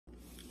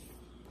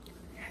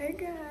Hey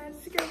guys,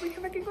 it's your girl Bree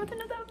back and go to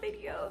another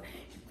video.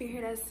 If you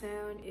hear that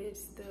sound,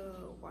 it's the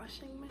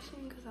washing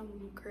machine because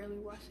I'm currently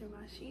washing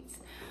my sheets.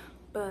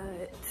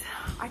 But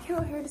I came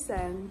out here to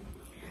say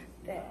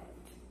that,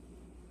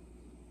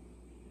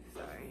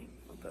 sorry,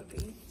 my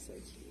puppy, so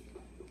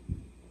cute.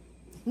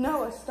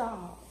 Noah,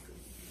 stop.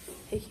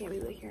 He can't be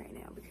looking right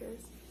now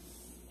because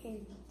he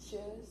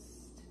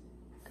just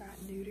got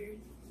neutered.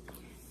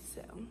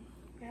 So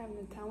we're having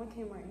a time with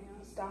him right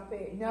now. Stop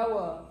it,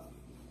 Noah,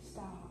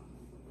 stop.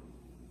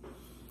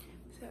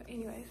 So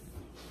anyways,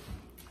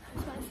 I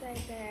just want to say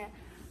that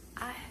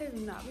I have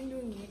not been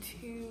doing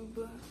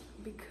YouTube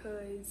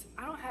because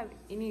I don't have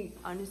any,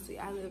 honestly,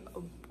 I live a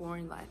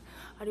boring life.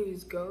 I do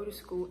is go to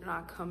school and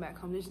I come back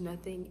home. There's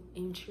nothing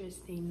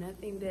interesting,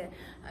 nothing that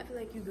I feel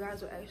like you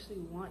guys will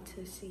actually want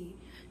to see.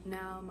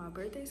 Now, my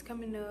birthday's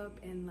coming up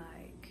in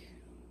like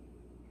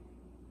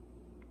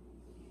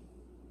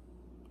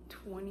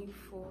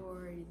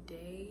 24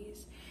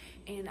 days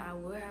and I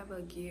will have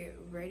a get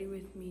ready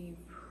with me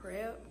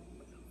prep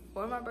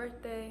for my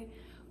birthday.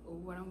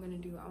 What I'm gonna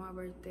do on my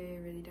birthday,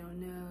 really don't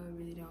know,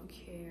 really don't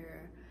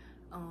care.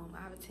 I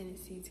have a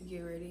tendency to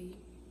get ready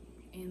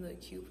and look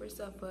cute for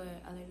stuff, but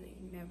I literally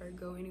never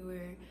go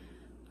anywhere.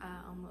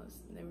 I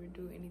almost never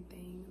do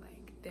anything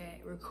like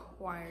that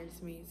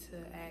requires me to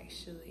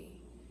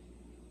actually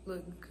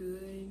look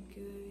good,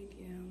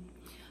 yeah.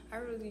 I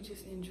really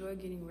just enjoy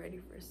getting ready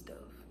for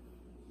stuff,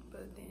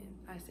 but then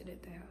I sit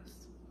at the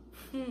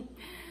house.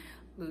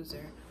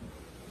 Loser.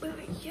 But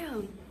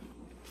yeah,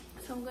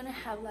 so I'm gonna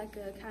have like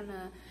a kind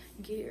of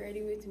get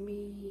ready with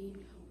me,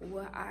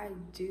 what I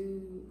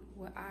do,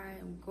 what I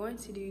am going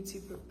to do to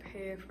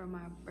prepare for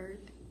my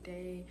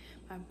birthday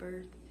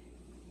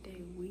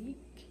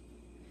week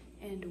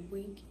and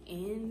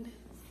weekend,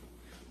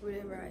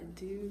 whatever I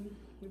do.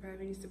 If I have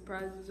any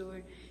surprises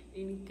or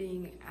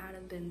anything out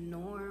of the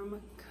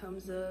norm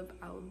comes up,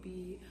 I will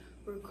be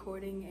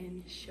recording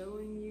and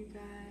showing you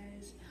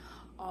guys.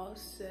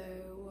 Also,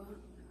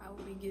 I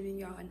will be giving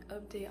y'all an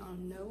update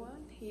on Noah.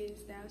 He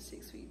is now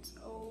 6 weeks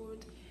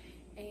old,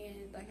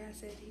 and like I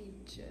said, he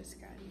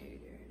just got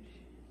neutered.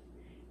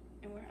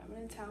 And we're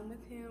having a time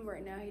with him.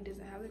 Right now, he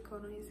doesn't have the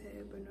cone on his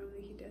head, but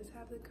normally he does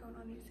have the cone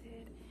on his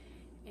head.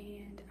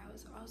 And I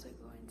was also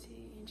going to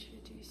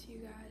introduce you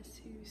guys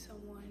to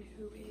someone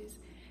who is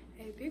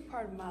a big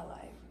part of my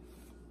life.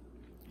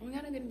 I'm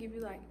kind of gonna give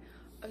you like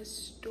a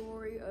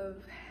story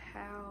of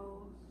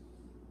how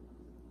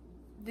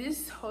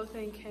this whole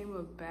thing came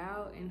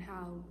about and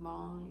how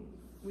long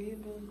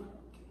we've been,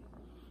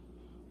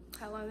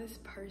 how long this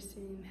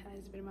person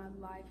has been in my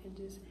life, and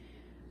just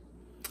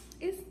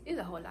it's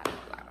a whole lot of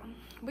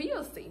but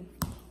you'll see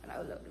when I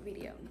upload the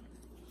video.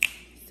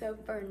 So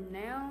for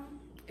now,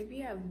 if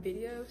you have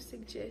video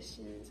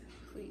suggestions,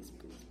 please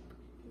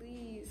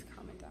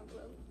comment down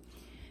below.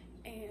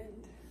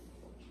 And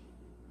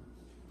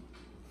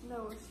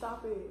no,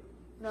 stop it,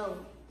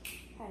 no,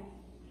 hey,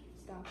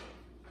 stop it.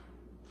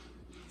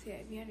 So yeah,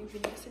 if you have any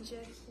video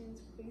suggestions,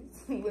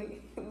 please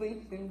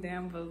link them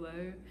down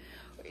below,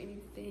 or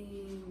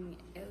anything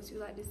else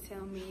you'd like to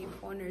tell me,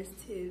 pointers,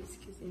 tips,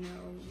 because you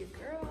know your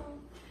girl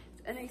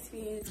is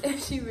inexperienced and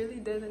she really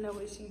doesn't know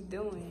what she's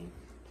doing.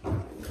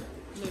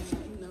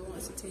 No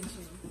one's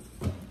attention.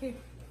 Here.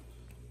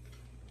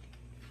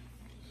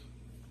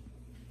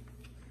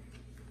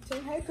 Say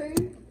hey,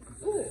 pretty.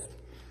 Good.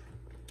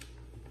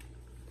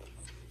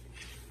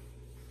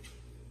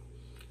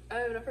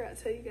 Oh, and I forgot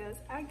to tell you guys,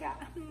 I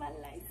got my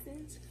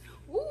license.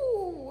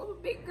 Woo, I'm a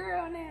big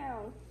girl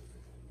now.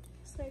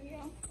 So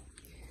yeah.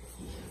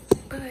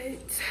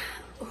 But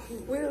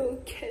we'll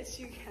catch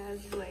you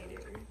guys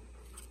later.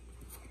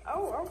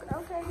 Oh,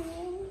 okay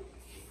then.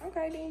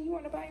 Okay then, you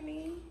wanna bite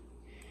me?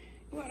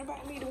 You wanna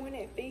bite me, the one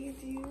that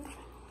feeds you?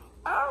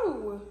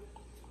 Oh!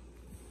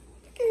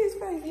 Look at his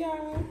face,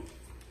 y'all.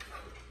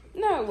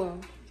 No.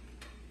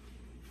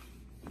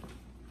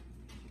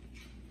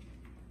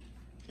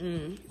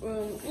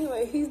 Well,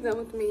 anyway, he's done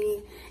with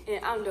me,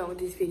 and I'm done with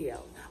this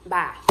video.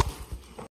 Bye.